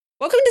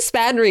Welcome to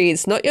Span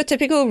Reads, not your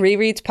typical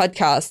rereads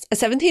podcast, a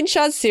 17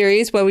 shard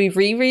series where we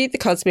reread the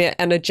Cosmere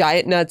and are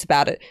giant nerds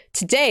about it.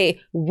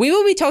 Today, we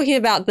will be talking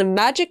about the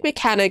magic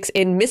mechanics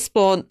in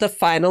Mistborn: The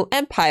Final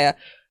Empire.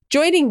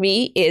 Joining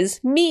me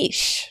is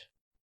Mish.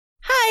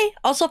 Hi,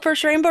 also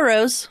First Rainbow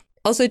Rose.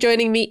 Also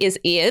joining me is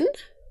Ian.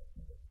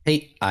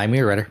 Hey, I'm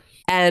your writer.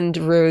 And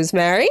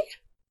Rosemary.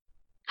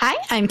 Hi,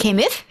 I'm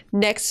K-Myth.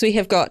 Next, we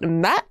have got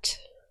Matt.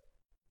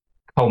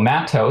 Oh,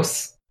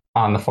 Mattos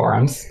on the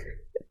forums.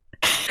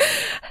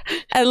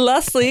 And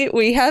lastly,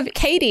 we have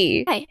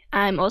Katie. Hi,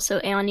 I'm also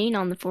Aonine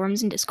on the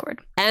forums and Discord.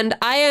 And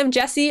I am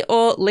Jessie,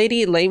 or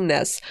Lady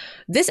Lameness.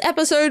 This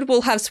episode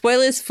will have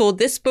spoilers for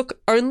this book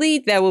only.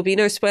 There will be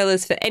no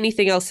spoilers for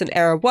anything else in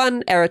Era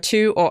 1, Era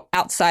 2, or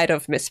outside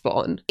of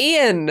Mistborn.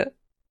 Ian,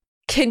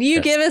 can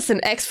you give us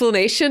an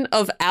explanation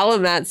of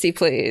allomancy,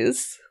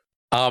 please?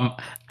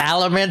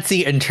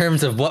 Allomancy in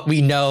terms of what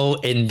we know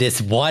in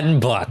this one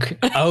book.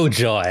 Oh,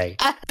 joy.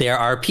 There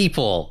are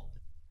people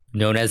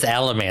known as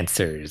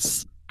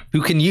allomancers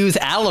who can use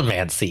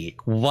allomancy.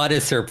 What a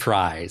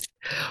surprise.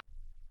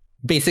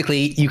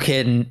 Basically,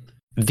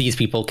 these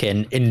people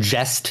can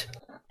ingest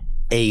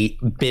a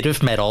bit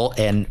of metal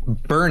and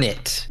burn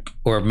it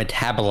or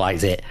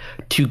metabolize it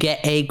to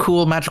get a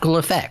cool magical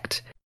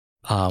effect.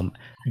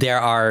 There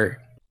are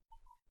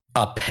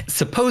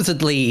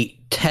supposedly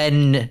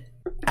 10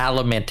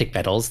 allomantic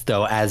metals,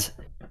 though as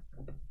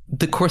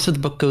the course of the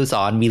book goes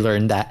on, we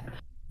learn that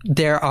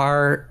there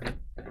are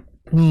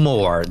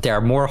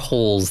more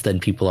holes than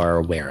people are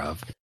aware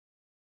of.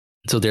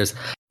 So there's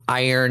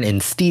iron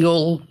and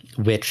steel,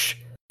 which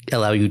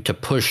allow you to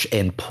push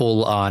and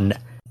pull on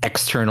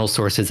external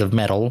sources of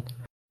metal,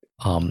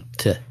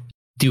 to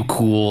do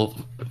cool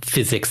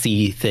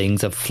physicsy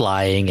things of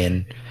flying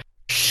and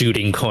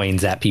shooting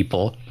coins at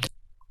people.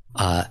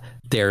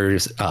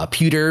 There's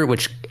pewter,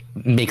 which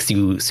makes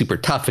you super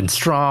tough and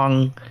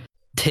strong.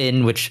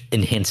 Tin, which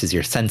enhances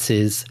your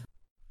senses.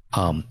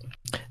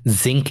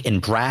 Zinc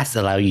and brass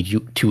allow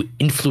you to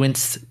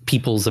influence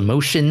people's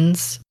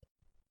emotions.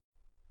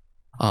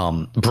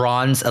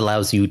 Bronze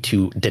allows you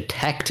to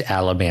detect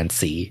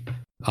allomancy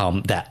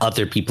that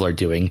other people are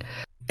doing.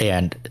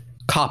 And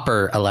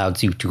copper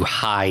allows you to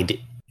hide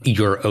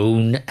your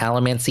own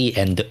allomancy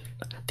and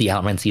the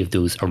allomancy of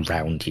those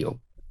around you.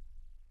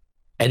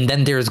 And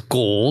then there's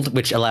gold,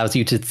 which allows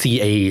you to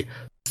see a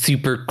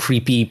super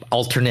creepy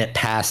alternate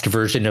past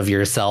version of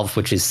yourself,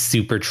 which is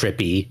super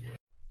trippy.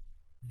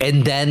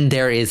 And then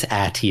there is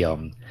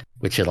Atium,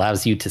 which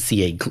allows you to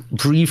see a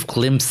brief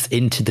glimpse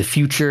into the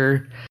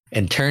future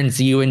and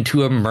turns you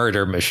into a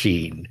murder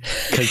machine.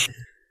 Because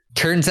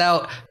turns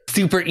out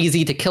super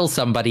easy to kill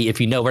somebody if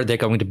you know where they're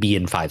going to be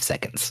in 5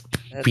 seconds.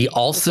 We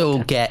also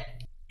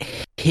get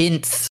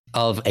hints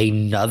of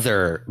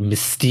another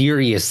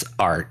mysterious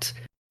art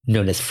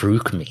known as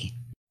Furukmi,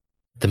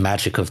 the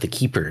magic of the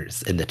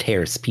keepers and the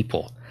Terrace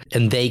people.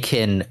 And they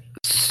can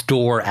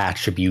store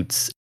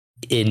attributes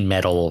in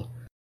metal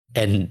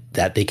and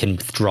that they can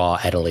withdraw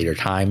at a later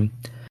time.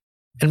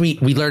 And we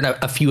learn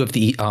a few of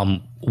the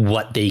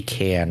what they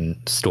can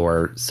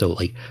store. So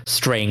like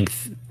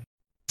strength,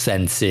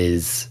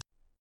 senses,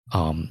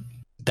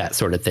 that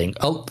sort of thing.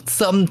 Oh,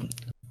 some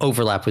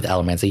overlap with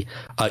allomancy.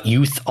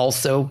 Youth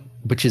also,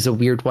 which is a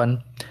weird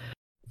one.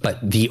 But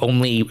the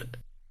only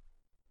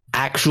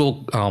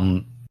actual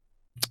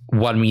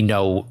one we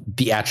know,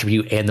 the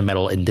attribute and the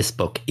metal in this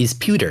book, is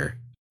pewter,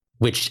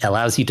 which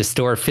allows you to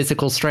store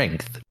physical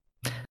strength.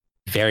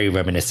 Very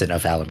reminiscent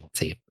of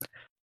allomancy.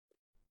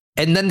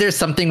 And then there's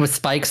something with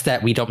spikes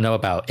that we don't know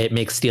about. It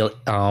makes steel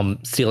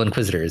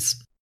inquisitors.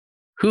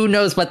 Who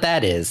knows what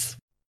that is?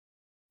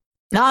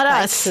 Not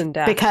us,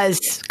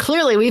 because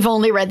clearly we've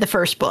only read the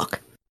first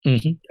book.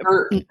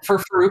 Mm-hmm. For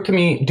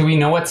Furukmi, do we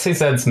know what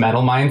Suzed's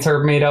metal mines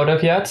are made out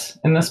of yet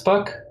in this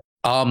book?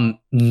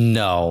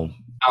 No.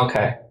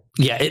 Okay.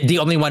 Yeah, the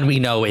only one we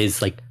know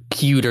is like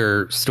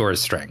pewter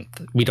stores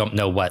strength. We don't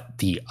know what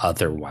the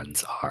other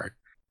ones are.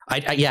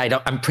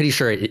 I'm pretty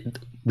sure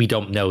we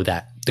don't know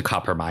that the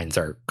copper mines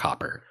are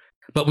copper,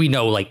 but we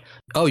know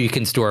you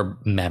can store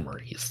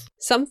memories.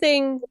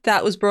 Something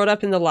that was brought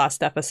up in the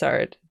last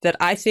episode that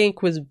I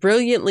think was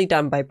brilliantly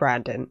done by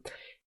Brandon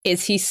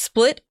is he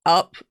split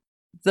up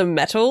the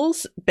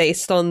metals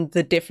based on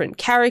the different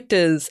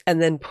characters and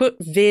then put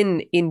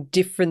Vin in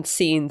different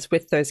scenes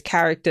with those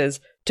characters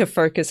to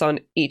focus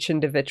on each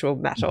individual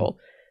metal.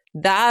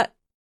 Mm-hmm. That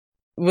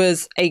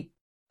was a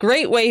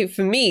great way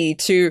for me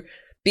to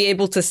be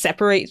able to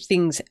separate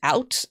things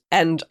out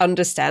and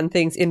understand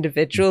things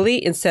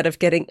individually instead of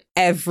getting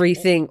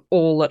everything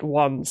all at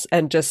once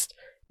and just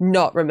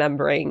not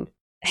remembering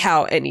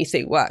how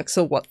anything works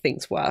or what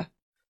things were.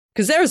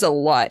 Because there is a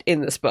lot in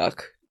this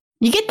book.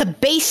 You get the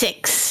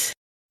basics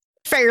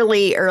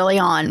fairly early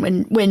on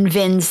when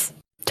Vin's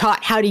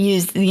taught how to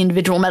use the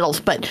individual metals,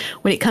 but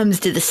when it comes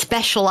to the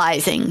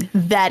specializing,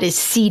 that is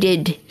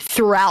seeded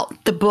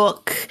throughout the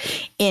book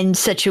in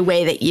such a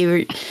way that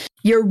you're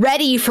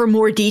ready for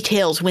more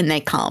details when they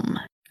come.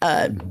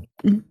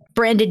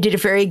 Brandon did a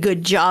very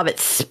good job at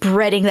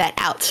spreading that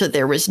out so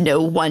there was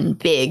no one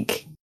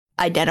big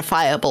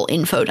identifiable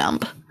info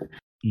dump.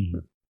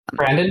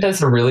 Brandon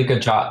does a really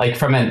good job, like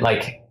from a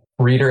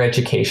reader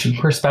education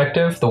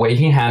perspective. The way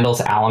he handles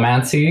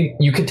allomancy,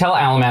 you could tell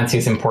allomancy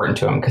is important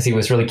to him because he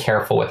was really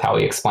careful with how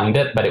he explained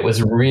it, but it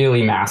was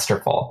really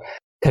masterful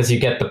because you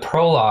get the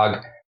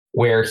prologue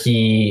where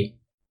he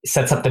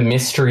sets up the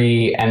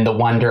mystery and the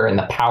wonder and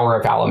the power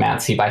of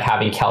allomancy by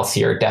having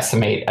Kelsier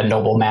decimate a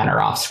noble manor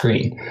off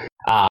screen.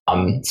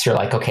 So you're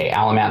like, okay,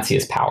 allomancy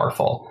is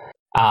powerful.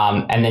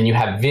 And then you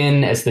have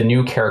Vin as the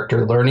new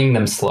character learning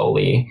them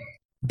slowly,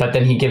 but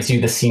then he gives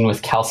you the scene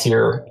with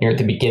Kelsier near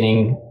the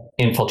beginning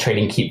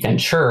infiltrating Keep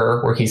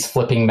Venture, where he's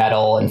flipping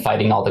metal and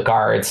fighting all the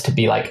guards to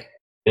be like,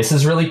 this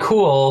is really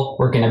cool.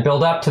 We're going to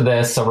build up to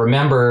this. So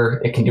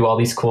remember, it can do all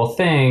these cool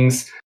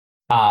things.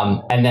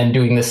 And then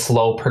doing this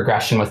slow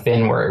progression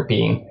within where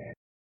being,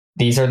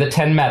 these are the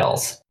 10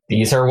 metals.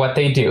 These are what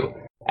they do.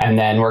 And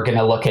then we're going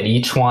to look at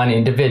each one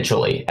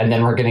individually. And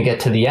then we're going to get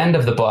to the end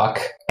of the book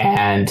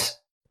and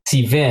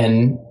see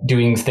Vin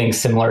doing things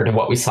similar to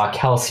what we saw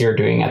Kelsier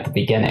doing at the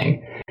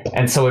beginning.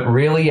 And so it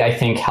really, I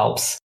think,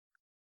 helps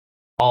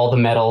all the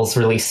metals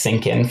really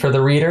sink in for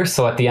the reader.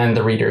 So at the end,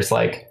 the reader's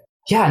like,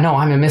 yeah, no,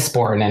 I'm a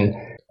Mistborn. And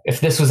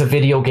if this was a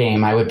video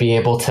game, I would be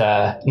able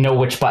to know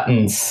which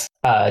buttons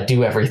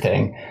do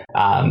everything.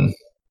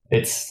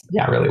 It's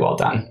really well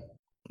done.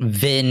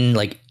 Vin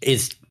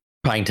is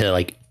trying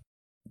to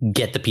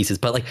get the pieces,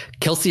 but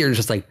Kelsier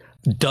just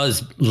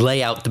does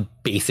lay out the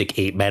basic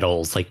 8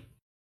 metals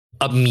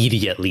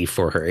immediately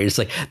for her. It's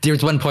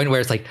there's one point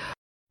where it's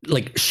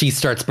she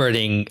starts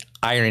burning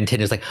iron and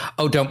tin. Is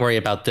oh, don't worry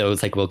about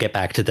those. We'll get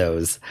back to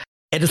those.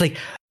 And it's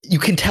you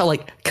can tell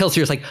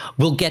Kelsier's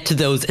we'll get to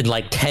those in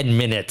 10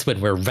 minutes when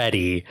we're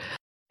ready.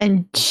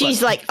 And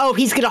she's oh,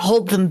 he's going to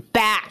hold them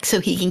back so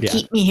he can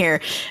keep me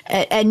here.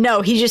 And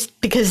no, he just,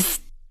 because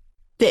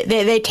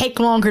they take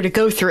longer to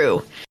go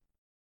through.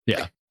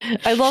 Yeah.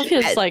 I love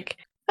his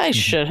I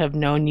should have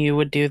known you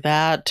would do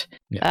that.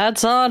 Yeah.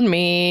 That's on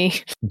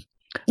me.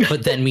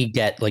 But then we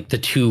get the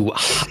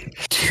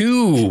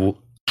two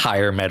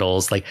higher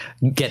metals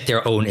get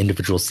their own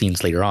individual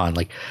scenes later on.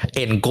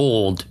 In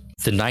Gold,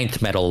 the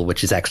 9th metal,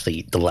 which is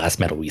actually the last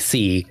metal we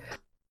see,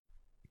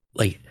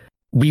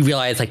 we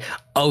realize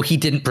oh, he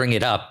didn't bring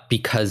it up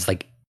because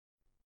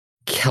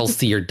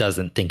Kelsier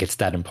doesn't think it's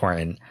that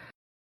important.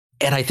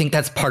 And I think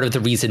that's part of the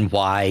reason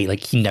why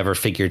he never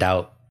figured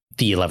out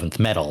the 11th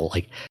metal.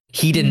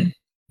 He didn't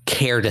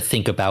care to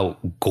think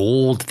about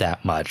gold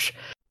that much.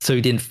 So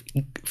he didn't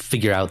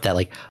figure out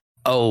that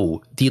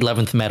oh, the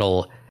 11th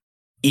metal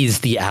is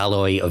the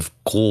alloy of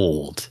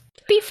gold.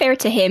 To be fair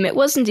to him, it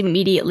wasn't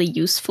immediately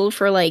useful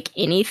for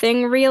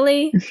anything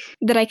really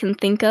that I can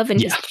think of in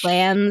his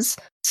plans.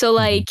 So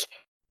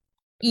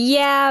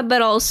yeah,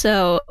 but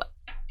also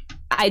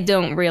I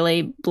don't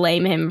really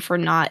blame him for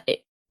not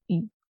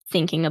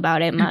thinking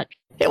about it much.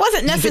 It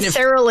wasn't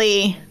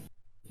necessarily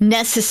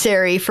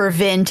necessary for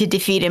Vin to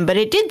defeat him, but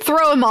it did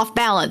throw him off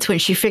balance when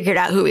she figured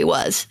out who he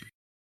was.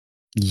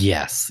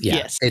 Yes.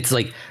 It's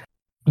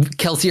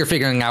Kelsier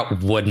figuring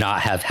out would not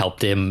have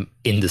helped him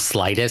in the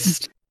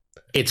slightest.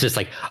 It's just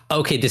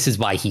okay, this is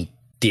why he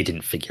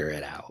didn't figure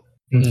it out.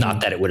 Mm-hmm.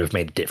 Not that it would have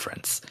made a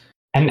difference.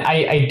 And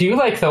I do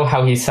though,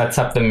 how he sets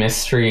up the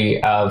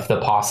mystery of the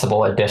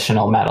possible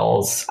additional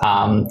metals.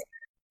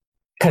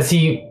 Because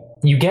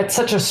you get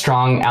such a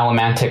strong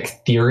allomantic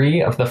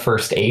theory of the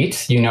first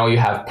 8. You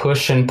have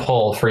push and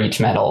pull for each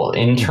metal,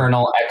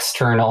 internal,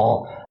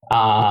 external.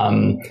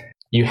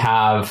 You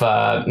have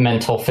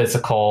mental,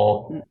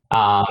 physical,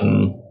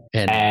 and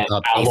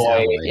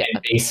alloy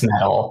and base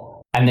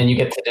metal. And then you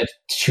get to the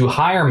 2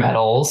 higher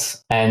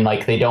metals, and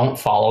they don't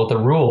follow the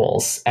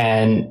rules.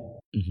 And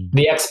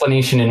the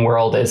explanation in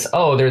World is,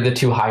 oh, they're the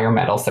 2 higher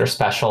metals, they're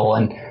special.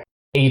 And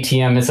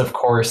ATM is, of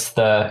course,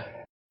 the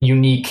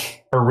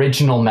unique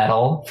original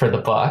metal for the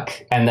book.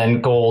 And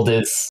then gold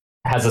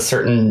has a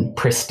certain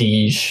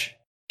prestige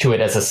to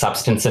it as a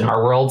substance in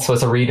our world. So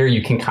as a reader,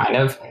 you can kind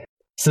of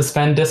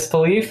suspend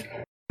disbelief.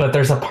 But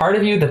there's a part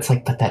of you that's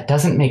but that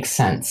doesn't make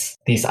sense.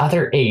 These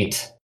other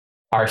 8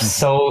 are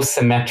so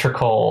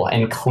symmetrical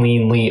and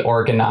cleanly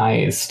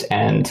organized,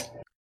 and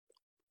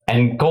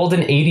gold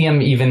and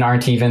atium even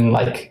aren't even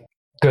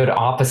good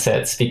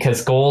opposites,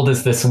 because gold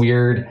is this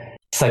weird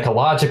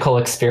psychological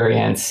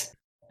experience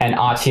and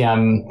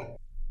atium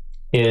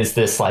is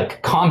this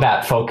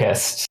combat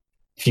focused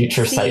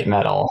future sight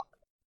metal.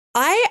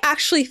 I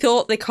actually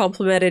thought they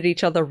complemented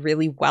each other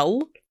really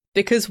well,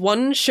 because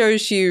one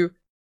shows you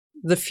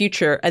the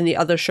future and the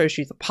other shows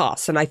you the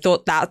past, and I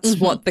thought that's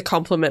what the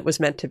complement was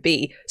meant to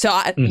be. So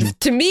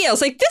to me, I was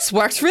this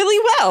works really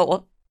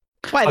well.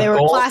 Why, they were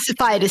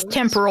classified as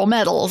temporal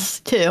metals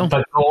too.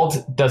 But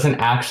gold doesn't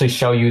actually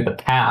show you the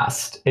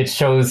past. It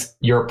shows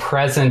your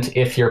present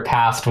if your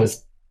past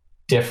was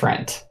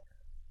different.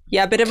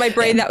 Yeah, but in my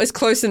brain that was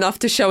close enough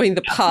to showing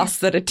the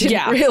past that it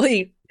didn't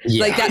really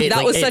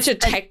that was such a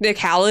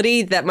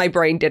technicality that my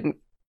brain didn't.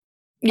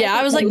 Yeah,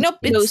 I was nope,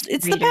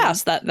 it's the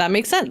past. That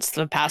makes sense.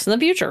 The past and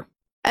the future.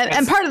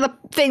 And part of the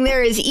thing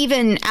there is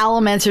even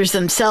allomancers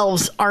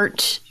themselves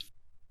aren't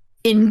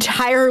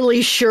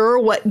entirely sure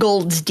what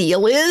Gold's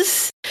deal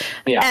is.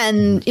 Yeah.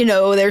 And,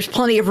 there's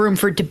plenty of room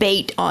for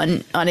debate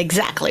on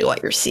exactly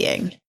what you're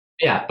seeing.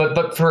 Yeah,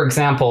 but for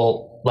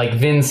example, like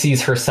Vin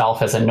sees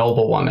herself as a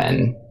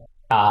noblewoman.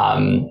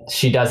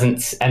 She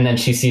doesn't, and then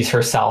she sees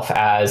herself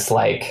as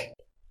like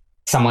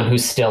someone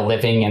who's still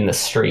living in the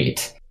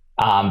street.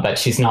 But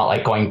she's not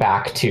like going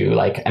back to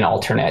like an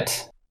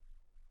alternate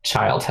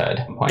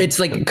childhood point. It's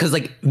like because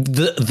like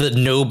the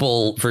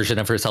noble version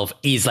of herself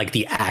is like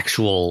the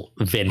actual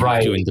Vin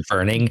doing the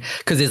burning,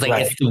 because it's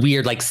like it's the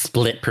weird like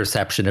split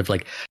perception of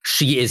like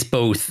she is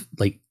both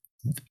like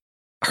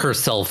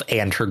herself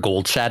and her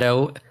Gold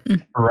shadow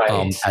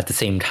at the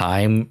same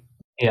time.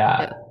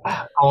 Yeah,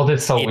 Gold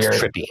is so weird.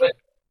 Trippy.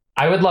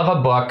 I would love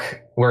a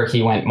book where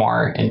he went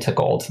more into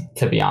Gold,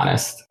 to be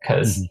honest,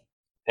 because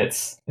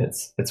it's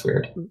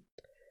weird.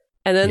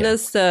 And then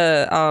there's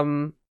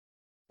the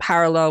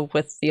parallel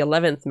with the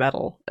 11th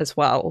metal as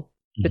well,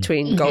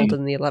 between Gold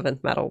and the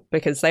 11th metal,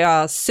 because they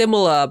are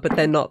similar but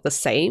they're not the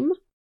same.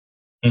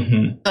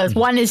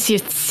 One is you're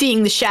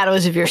seeing the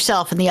shadows of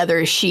yourself, and the other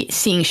is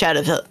seeing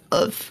shadows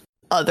of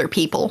other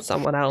people,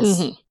 someone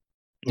else.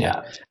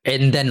 Yeah.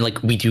 And then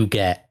like we do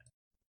get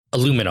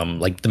aluminum,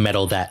 like the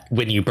metal that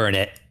when you burn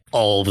it,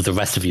 all of the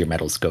rest of your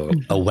metals go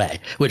away,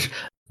 which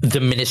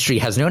the Ministry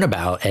has known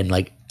about and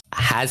like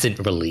hasn't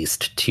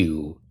released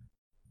to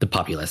the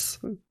populace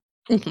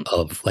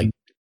of like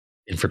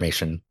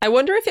information. I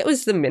wonder if it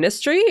was the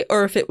Ministry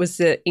or if it was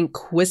the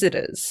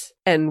Inquisitors,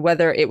 and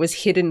whether it was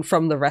hidden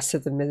from the rest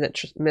of the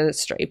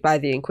Ministry by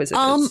the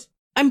Inquisitors.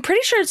 I'm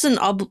pretty sure it's an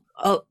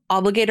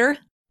obligator,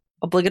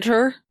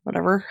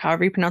 whatever,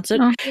 however you pronounce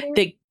it.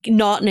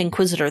 Not an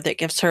Inquisitor that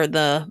gives her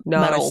the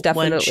medal. It's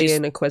definitely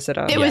an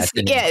Inquisitor. It was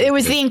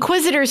the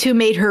Inquisitors who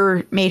made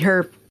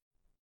her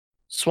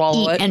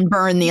swallow it and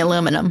burn the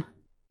aluminum.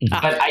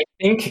 But I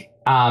think,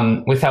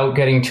 without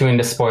getting too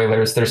into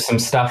spoilers, there's some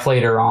stuff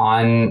later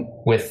on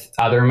with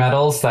other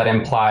metals that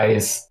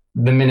implies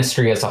the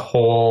Ministry as a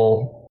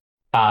whole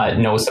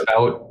knows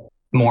about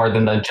more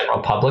than the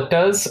general public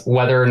does,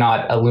 whether or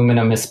not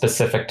aluminum is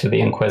specific to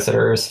the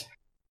Inquisitors.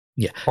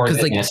 Yeah, or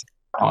the Ministry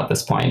at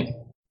this point.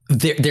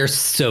 There's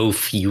so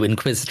few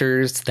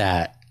Inquisitors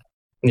that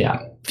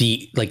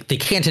the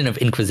Canton of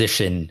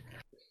Inquisition,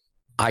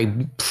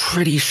 I'm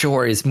pretty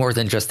sure, is more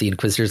than just the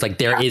Inquisitors. Like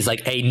there is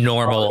like a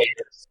normal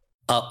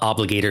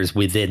obligators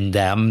within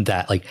them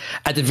that like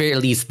at the very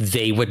least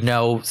they would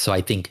know. So I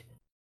think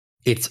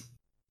it's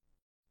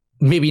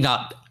maybe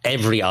not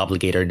every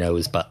obligator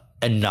knows, but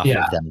enough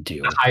of them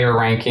do. Higher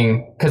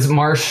ranking, because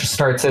Marsh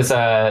starts as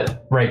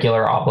a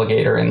regular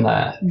obligator in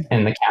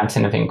the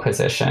Canton of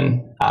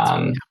Inquisition.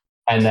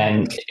 And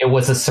then it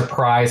was a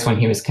surprise when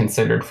he was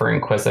considered for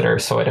Inquisitor,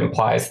 so it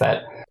implies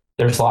that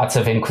there's lots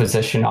of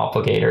Inquisition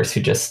obligators who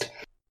just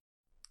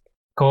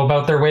go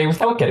about their way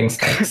without getting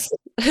stakes.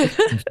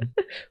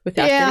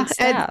 Without getting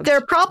stabbed. And there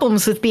are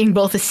problems with being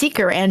both a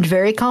seeker and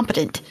very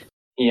competent.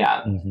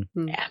 Yeah.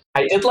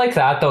 I did like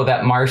that, though,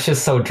 that Marsh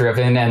is so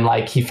driven and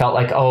like he felt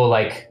like, oh,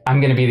 like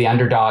I'm going to be the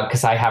underdog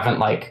because I haven't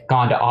like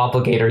gone to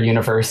Obligator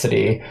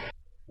University.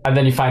 And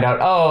then you find out,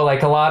 oh,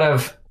 like a lot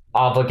of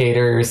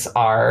obligators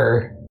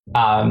are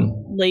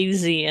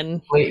lazy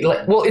and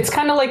well, it's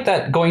kind of like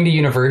that going to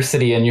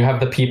university and you have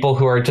the people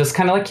who are just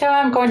kind of like, yeah,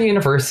 I'm going to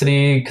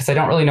university because I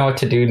don't really know what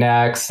to do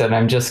next and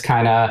I'm just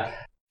kind of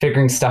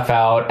figuring stuff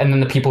out. And then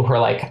the people who are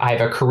like, I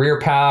have a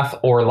career path,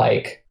 or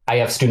like I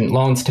have student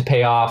loans to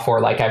pay off, or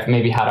like I've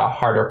maybe had a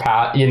harder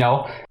path,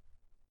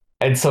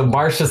 and so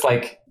Marsh is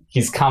like,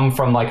 he's come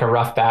from like a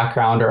rough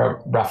background or a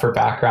rougher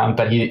background,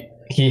 but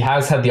he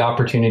has had the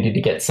opportunity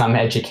to get some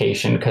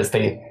education because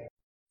they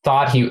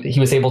thought he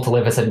was able to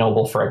live as a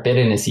noble for a bit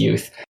in his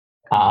youth.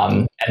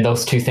 And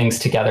those two things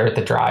together at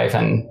the drive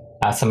and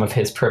some of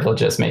his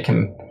privileges make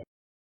him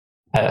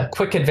a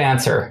quick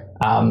advancer.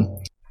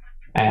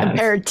 And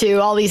compared to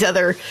all these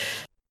other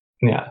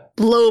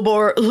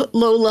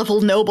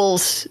low-level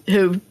nobles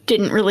who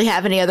didn't really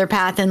have any other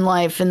path in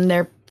life, and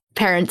their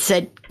parents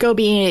said, go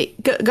be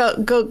an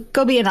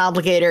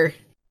obligator.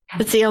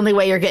 That's the only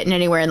way you're getting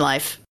anywhere in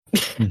life.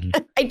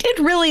 I did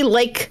really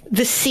like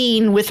the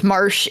scene with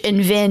Marsh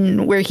and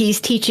Vin where he's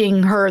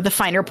teaching her the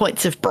finer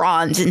points of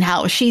bronze and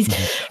how she's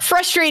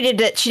frustrated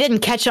that she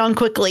didn't catch on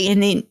quickly,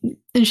 and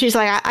she's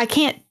like, I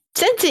can't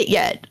sense it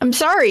yet. I'm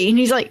sorry. And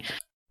he's like,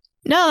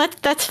 no,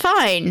 that's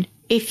fine.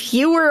 If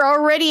you were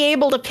already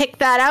able to pick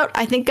that out,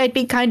 I think I'd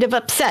be kind of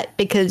upset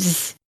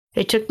because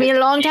it took me a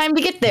long time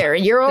to get there,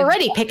 and you're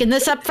already picking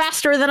this up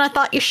faster than I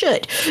thought you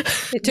should.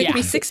 It took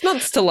me 6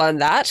 months to learn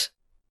that.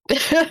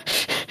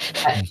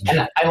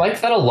 And I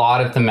like that a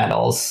lot of the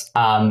metals,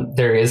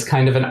 there is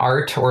kind of an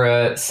art or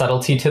a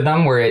subtlety to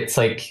them where it's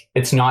like,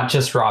 it's not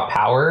just raw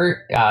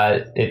power,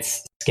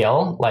 it's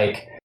skill.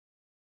 Like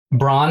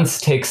bronze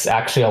takes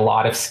actually a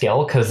lot of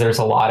skill because there's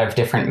a lot of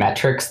different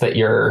metrics that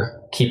you're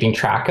keeping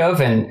track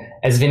of. And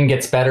as Vin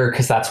gets better,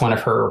 because that's one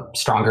of her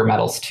stronger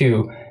metals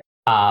too,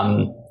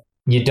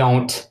 you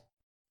don't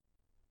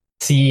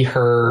see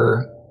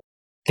her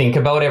think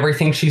about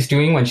everything she's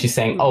doing when she's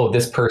saying, oh,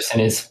 this person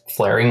is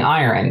flaring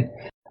iron.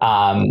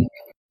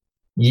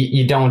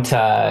 you don't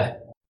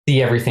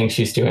see everything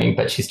she's doing,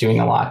 but she's doing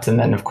a lot. And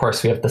then, of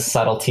course, we have the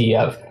subtlety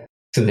of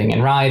soothing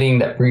and riding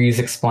that Breeze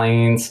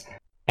explains.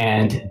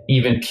 And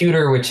even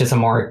Pewter, which is a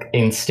more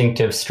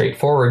instinctive,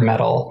 straightforward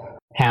metal,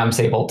 Ham's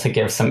able to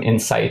give some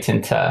insight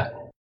into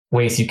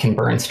ways you can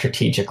burn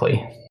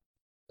strategically.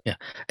 Yeah.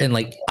 And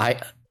like, I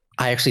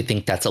actually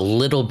think that's a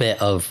little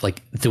bit of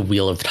like the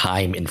Wheel of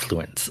Time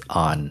influence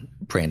on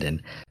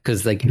Brandon.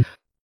 Because like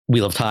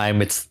Wheel of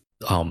Time, it's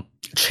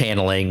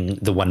channeling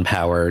the one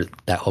power,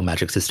 that whole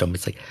magic system.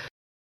 It's like,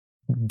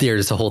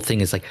 there's a whole thing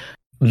is like,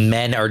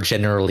 men are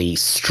generally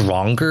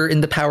stronger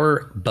in the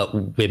power,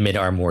 but women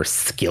are more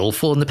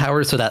skillful in the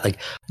power, so that like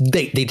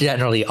they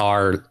generally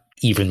are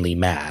evenly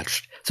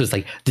matched. So it's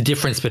like the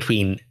difference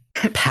between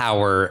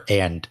power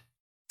and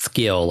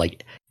skill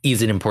like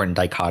is an important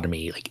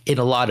dichotomy like in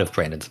a lot of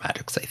Brandon's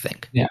magics, I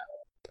think. Yeah.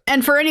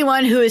 And for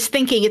anyone who is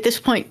thinking at this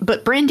point,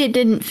 but Brandon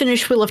didn't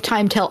finish Wheel of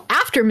Time till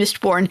after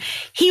Mistborn,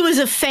 he was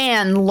a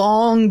fan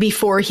long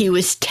before he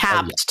was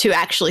tapped to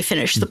actually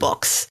finish the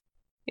books.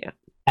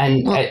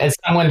 And as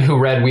someone who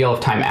read Wheel of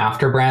Time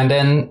after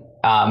Brandon,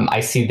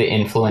 I see the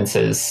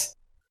influences.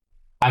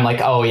 I'm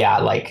like, oh yeah,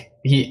 like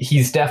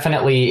he's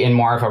definitely in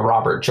more of a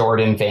Robert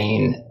Jordan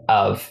vein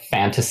of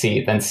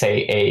fantasy than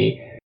say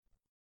a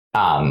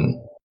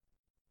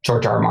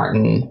George R. R.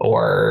 Martin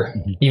or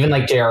even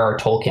like J.R.R.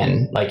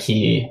 Tolkien. Like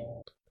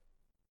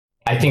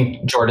I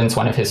think Jordan's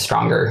one of his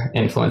stronger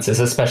influences,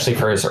 especially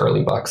for his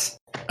early books.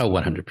 Oh,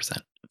 100%.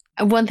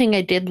 One thing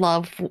I did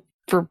love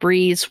for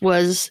Breeze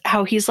was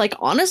how he's like,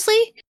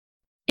 honestly,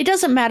 it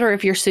doesn't matter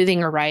if you're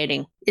soothing or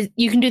rioting.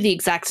 You can do the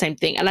exact same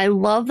thing. And I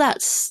love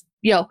that,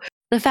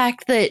 the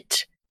fact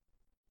that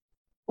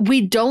we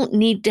don't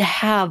need to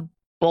have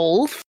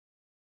both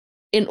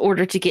in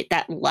order to get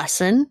that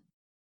lesson.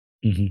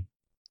 Mm-hmm.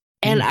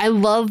 And I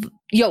love,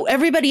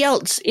 everybody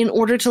else, in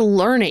order to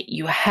learn it,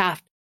 you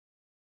have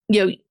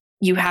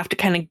to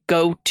kind of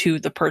go to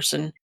the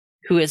person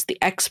who is the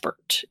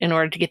expert in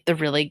order to get the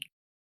really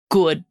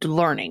good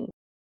learning.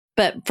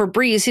 But for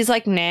Breeze, he's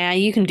like, nah,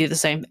 you can do the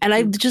same.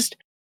 And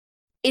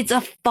it's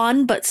a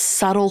fun but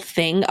subtle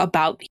thing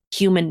about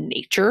human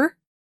nature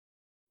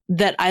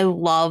that I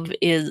love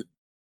is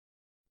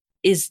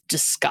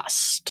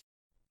discussed.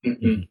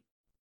 Mm-hmm.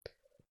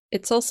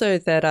 It's also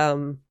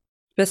that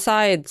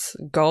besides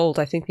gold,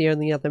 I think the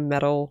only other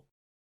metal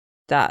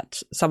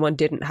that someone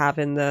didn't have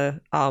in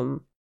the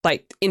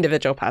like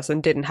individual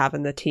person didn't have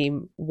in the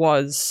team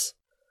was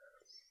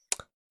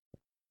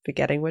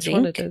forgetting which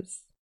one it is.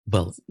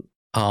 Well,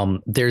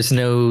 there's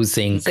no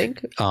zinc.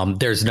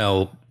 There's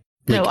no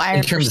iron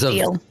in terms or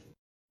steel.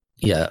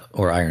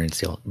 Or iron and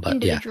steel. But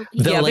Individual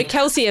but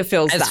Kelsier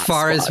fills as that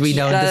far as we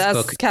know in this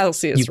book,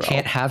 Kelsier's you role.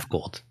 can't have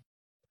gold.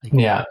 Like,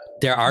 yeah,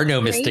 there are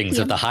no mistings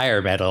of the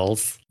higher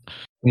metals.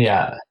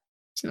 Yeah,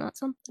 It's not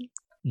something.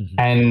 Mm-hmm.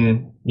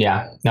 and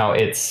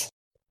it's.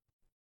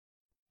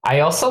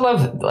 I also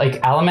love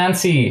like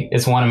Allomancy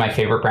is one of my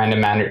favorite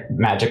Brandon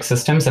magic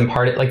systems, and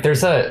part of like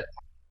there's the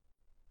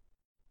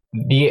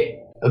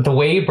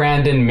way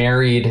Brandon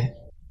married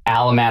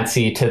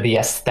Allomancy to the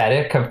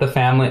aesthetic of the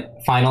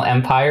Final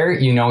Empire.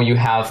 You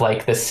have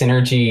like the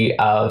synergy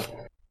of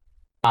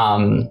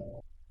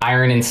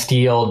iron and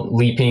steel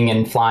leaping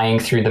and flying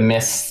through the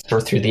mist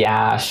or through the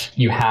ash.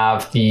 You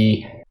have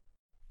the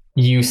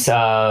use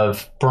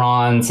of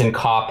bronze and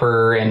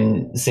copper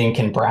and zinc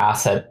and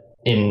brass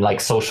in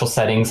like social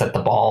settings at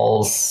the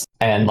balls,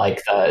 and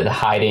like the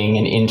hiding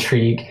and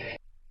intrigue.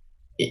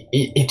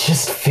 It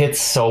just fits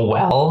so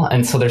well,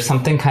 and so there's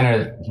something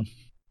kind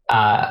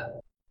of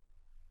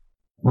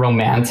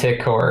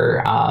romantic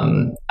or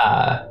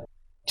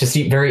just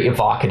very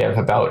evocative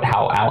about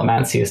how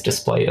Allomancy is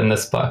displayed in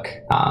this book.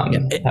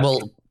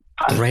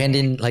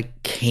 Brandon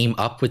like came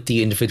up with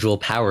the individual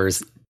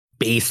powers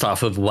based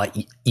off of what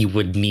you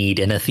would need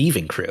in a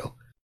thieving crew.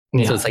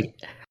 Yeah. So it's like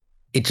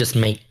it just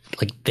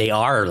they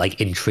are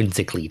like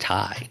intrinsically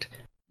tied.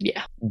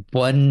 Yeah.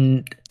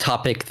 One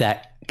topic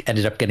that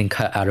ended up getting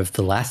cut out of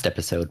the last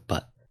episode,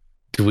 but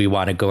do we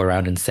want to go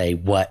around and say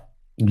what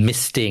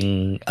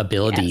misting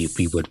ability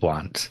we would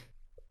want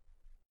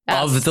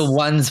of the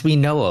ones we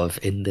know of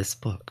in this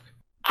book?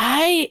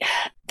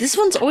 This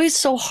one's always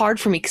so hard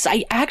for me because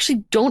I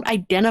actually don't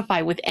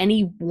identify with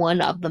any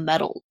one of the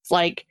metals.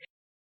 Like,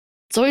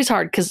 it's always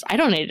hard because I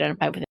don't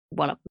identify with any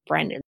one of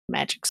Brandon's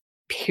magics,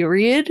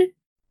 period.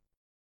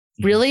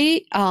 Mm-hmm.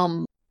 Really?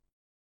 I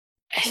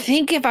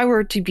think if I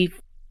were to be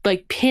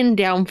like pinned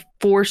down,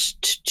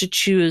 forced to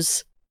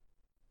choose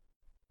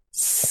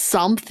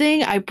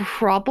something, I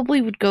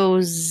probably would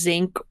go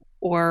zinc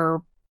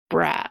or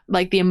brat.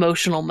 Like the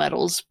emotional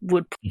metals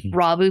would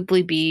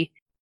probably be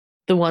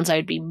the ones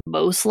I'd be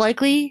most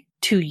likely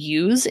to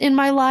use in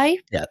my life.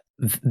 Yeah,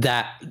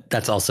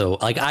 that's also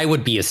like I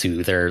would be a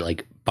soother,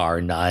 like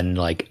bar none.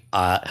 Like,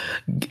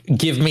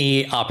 give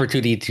me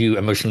opportunity to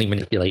emotionally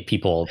manipulate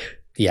people.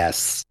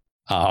 Yes,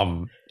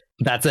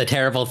 that's a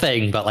terrible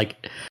thing, but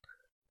like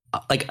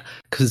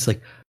because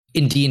like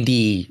in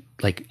D&D,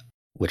 like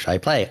which I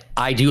play,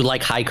 I do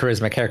like high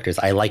charisma characters.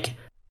 I like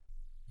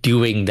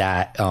doing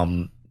that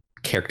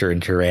character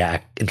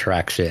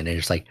interaction and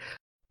just like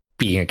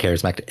being a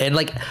charismatic and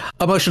like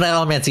emotional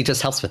allomancy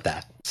just helps with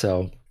that.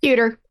 So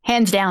Pewter,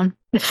 hands down.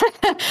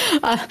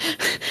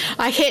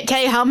 I can't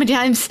tell you how many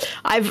times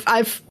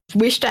I've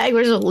wished I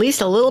was at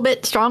least a little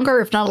bit stronger,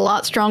 if not a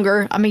lot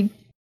stronger. I mean,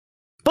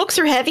 books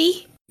are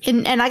heavy,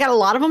 and I got a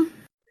lot of them.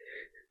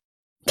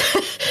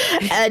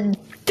 And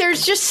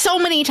there's just so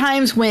many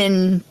times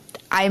when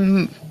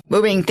I'm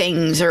moving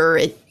things, or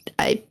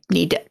I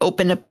need to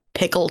open a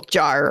pickle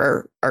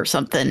jar or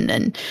something,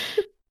 and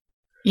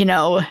you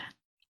know,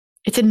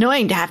 it's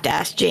annoying to have to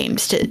ask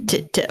James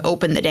to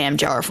open the damn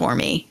jar for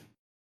me.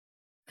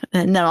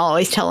 And then I'll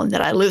always tell him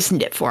that I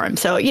loosened it for him.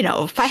 So, you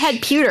know, if I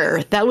had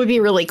pewter, that would be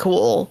really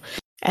cool.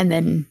 And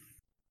then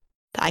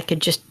I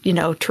could just, you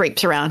know,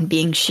 traipse around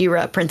being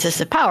She-Ra, Princess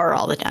of Power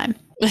all the time.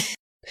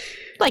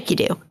 Like you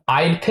do.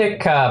 I'd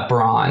pick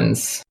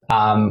bronze.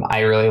 I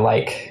really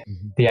like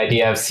the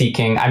idea of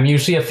seeking. I'm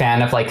usually a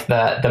fan of like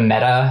the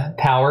meta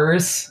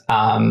powers.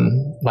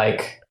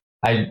 Like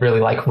I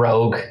really like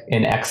Rogue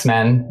in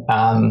X-Men.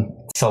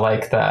 So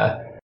like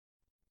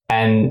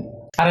and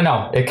I don't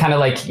know, it kind of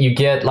like you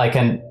get like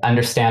an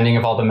understanding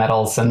of all the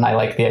metals, and I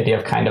like the idea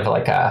of kind of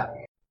like a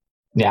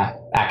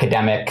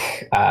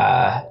academic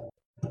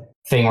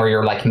thing where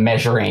you're like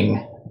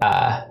measuring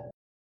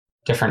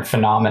different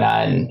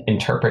phenomena and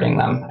interpreting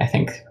them. I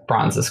think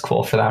bronze is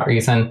cool for that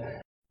reason.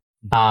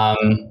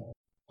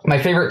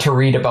 My favorite to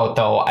read about,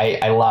 though,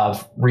 I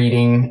love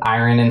reading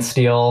Iron and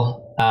Steel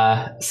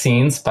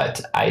scenes,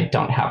 but I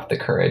don't have the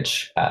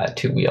courage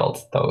to wield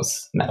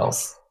those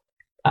metals.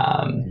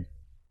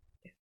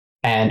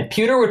 And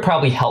pewter would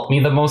probably help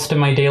me the most in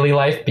my daily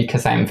life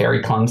because I'm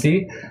very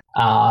clumsy.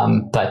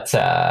 But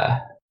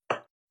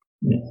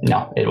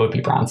no, it would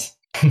be bronze.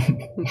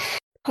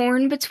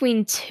 Torn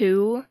between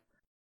two.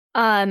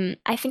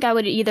 I think I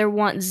would either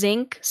want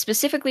zinc,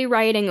 specifically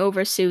writing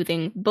over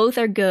soothing. Both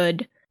are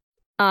good.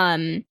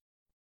 I'm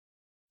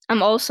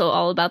also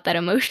all about that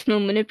emotional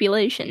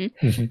manipulation.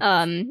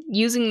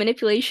 Using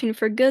manipulation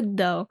for good,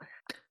 though.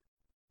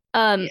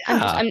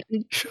 I'm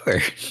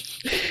sure.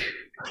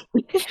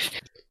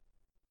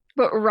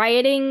 But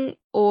writing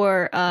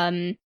or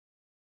I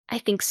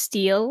think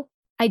steel.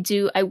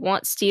 I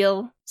want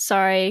steel.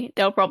 Sorry,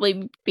 there'll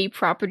probably be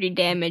property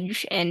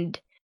damage and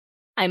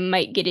I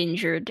might get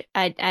injured.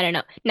 I don't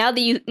know. Now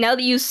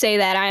that you say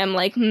that, I am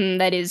like,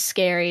 that is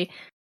scary.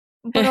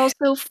 But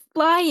also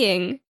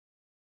flying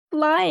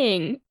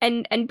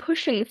and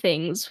pushing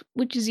things,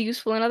 which is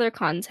useful in other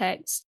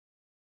contexts.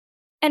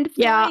 And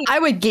flying.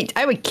 Yeah,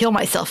 I would kill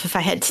myself if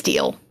I had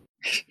steel.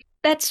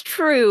 That's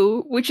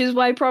true, which is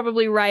why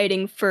probably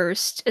writing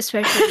first,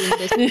 especially in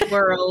this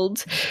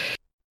world.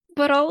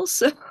 But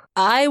also,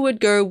 I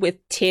would go with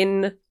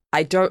tin.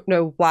 I don't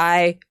know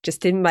why,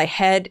 just in my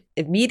head,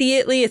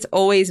 immediately it's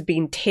always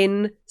been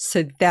tin,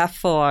 so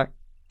therefore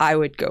I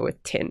would go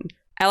with tin.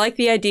 I like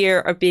the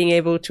idea of being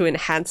able to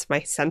enhance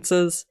my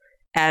senses,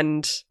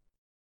 and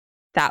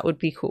that would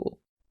be cool.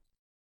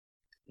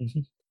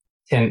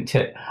 Tin.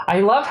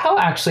 I love how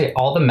actually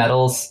all the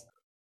metals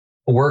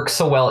work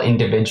so well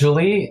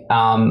individually.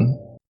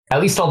 At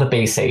least all the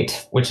base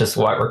 8, which is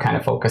what we're kind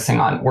of focusing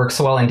on, work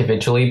so well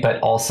individually, but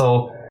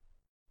also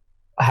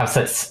have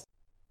such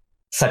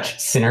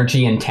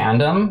synergy in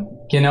tandem,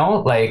 you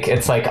know? Like,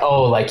 it's like,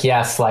 oh, like,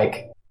 yes,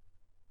 like,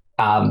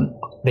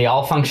 they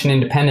all function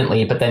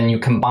independently, but then you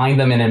combine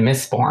them in a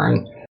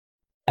Mistborn,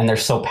 and they're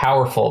so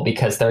powerful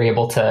because they're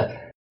able to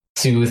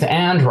soothe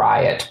and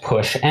riot,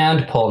 push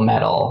and pull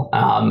metal,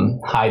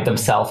 hide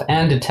themselves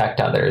and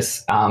detect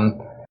others.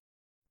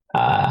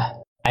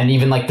 And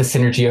even like the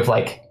synergy of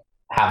like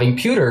having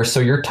pewter, so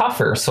you're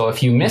tougher. So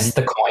if you miss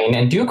the coin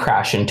and do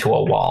crash into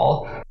a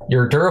wall,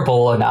 you're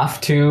durable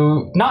enough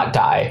to not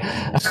die.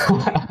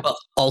 Well,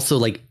 also,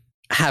 like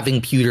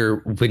having pewter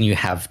when you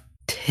have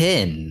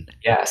tin,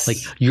 yes, like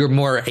you're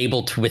more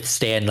able to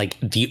withstand like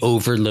the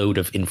overload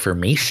of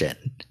information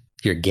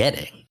you're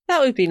getting.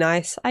 That would be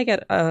nice. I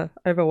get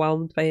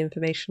overwhelmed by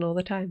information all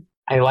the time.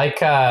 I like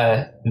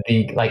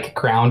the like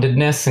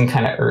groundedness and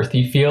kind of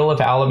earthy feel of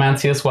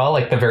Allomancy as well,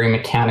 like the very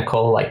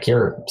mechanical, like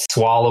you're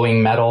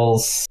swallowing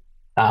metals,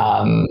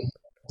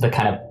 the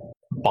kind of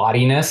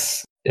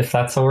bodiness, if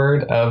that's a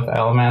word, of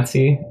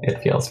Allomancy.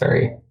 It feels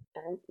very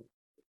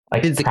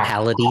like physicality.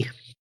 Practical.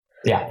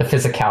 Yeah, the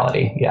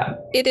physicality. Yeah,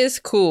 it is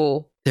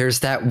cool. There's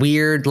that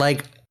weird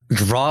like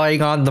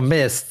drawing on the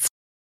mists.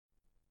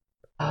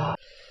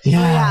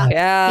 Yeah.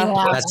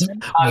 That's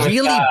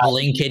really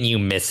blink and you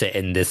miss it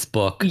in this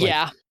book.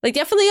 Like, like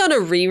definitely on a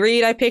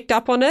reread I picked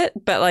up on it,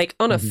 but like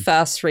on a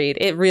first read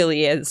it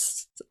really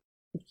is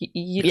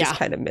you just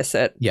kind of miss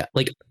it. Yeah,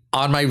 like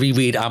on my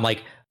reread I'm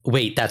like,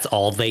 wait, that's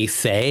all they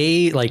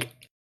say? Like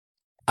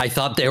I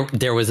thought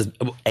there was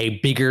a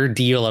bigger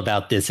deal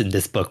about this in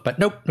this book, but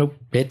nope.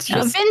 It's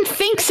just Vin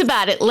thinks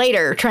about it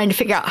later, trying to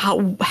figure out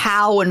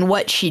how and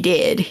what she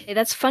did. Hey,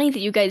 that's funny that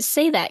you guys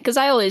say that, because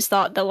I always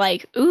thought that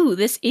like, ooh,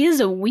 this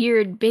is a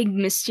weird, big,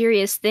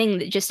 mysterious thing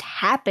that just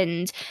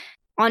happened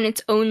on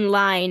its own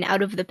line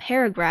out of the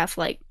paragraph,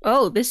 like,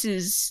 oh, this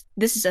is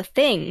a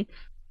thing.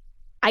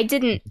 I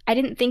didn't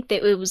think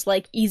that it was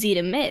like easy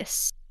to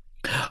miss.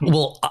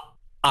 Well,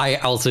 I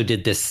also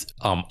did this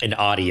in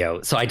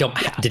audio, so I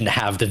didn't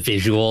have the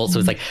visual. So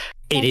it's like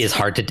it is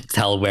hard to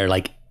tell where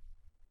like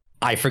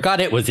I forgot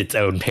it was its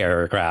own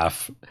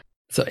paragraph.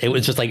 So it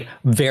was just like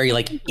very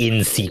like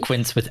in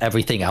sequence with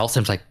everything else.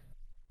 I'm like,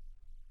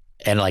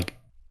 and like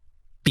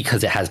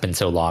because it has been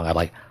so long, I'm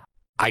like,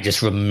 I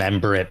just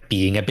remember it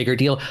being a bigger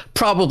deal,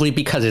 probably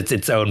because it's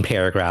its own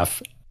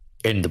paragraph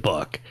in the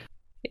book.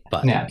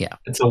 But yeah,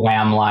 it's a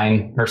wham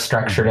line, or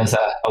structured as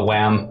a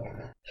wham.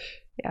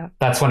 Yeah,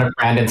 that's one of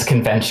Brandon's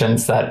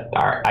conventions that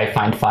I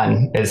find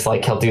fun. Is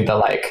like he'll do the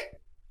like,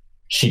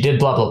 she did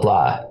blah blah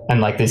blah, and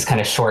like these kind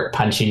of short,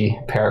 punchy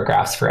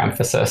paragraphs for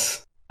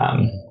emphasis.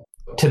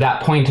 To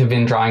that point of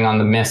in drawing on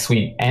the myths,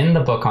 we end the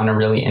book on a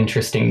really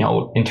interesting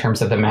note in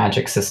terms of the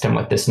magic system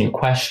with this new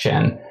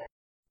question,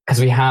 because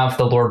we have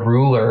the Lord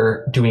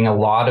Ruler doing a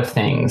lot of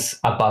things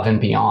above and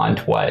beyond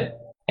what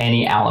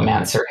any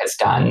Allomancer has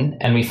done,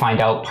 and we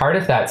find out part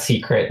of that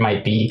secret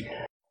might be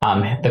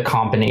the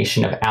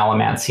combination of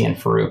Allomancy and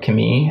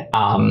Feruchemy.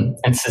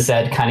 And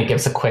Sazed kind of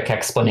gives a quick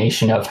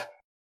explanation of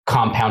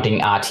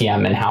compounding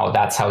Atium and how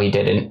that's how he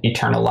did in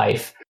Eternal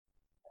Life.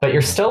 But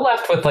you're still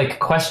left with like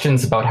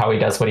questions about how he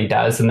does what he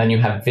does. And then you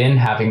have Vin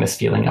having this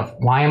feeling of,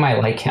 why am I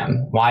like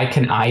him? Why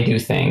can I do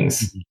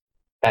things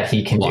that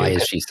he can do? Why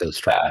is she so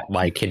strong?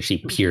 Why can she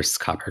pierce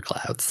copper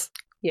clouds?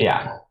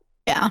 Yeah.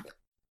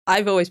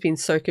 I've always been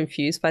so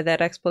confused by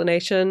that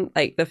explanation.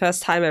 Like the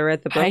first time I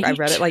read the book, I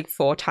read it like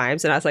 4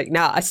 times and I was like,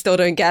 nah, I still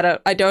don't get it.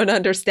 I don't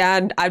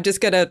understand. I'm just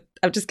gonna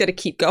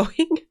keep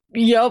going.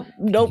 Yep.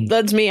 Nope.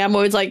 That's me. I'm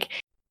always like,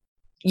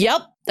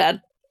 yep,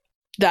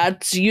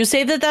 that's you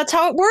say that's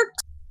how it works.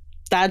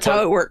 That's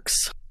how it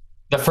works.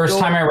 The first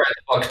time I read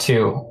the book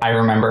too, I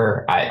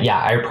remember,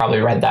 I probably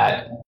read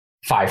that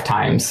 5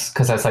 times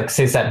because I was like,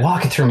 Sazed,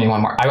 walk it through me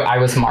one more. I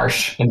was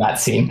Marsh in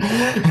that scene.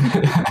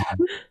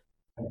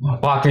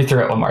 Walk me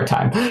through it one more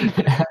time.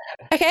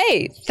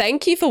 Okay,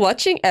 thank you for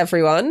watching,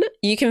 everyone.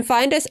 You can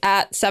find us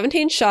at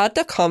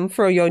 17shard.com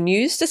for your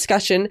news,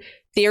 discussion,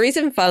 theories,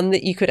 and fun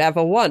that you could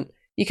ever want.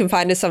 You can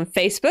find us on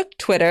Facebook,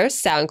 Twitter,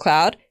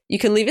 SoundCloud. You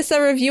can leave us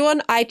a review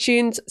on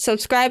iTunes,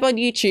 subscribe on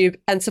YouTube,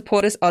 and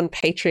support us on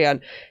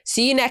Patreon.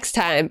 See you next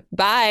time.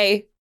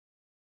 Bye.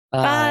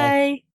 Bye.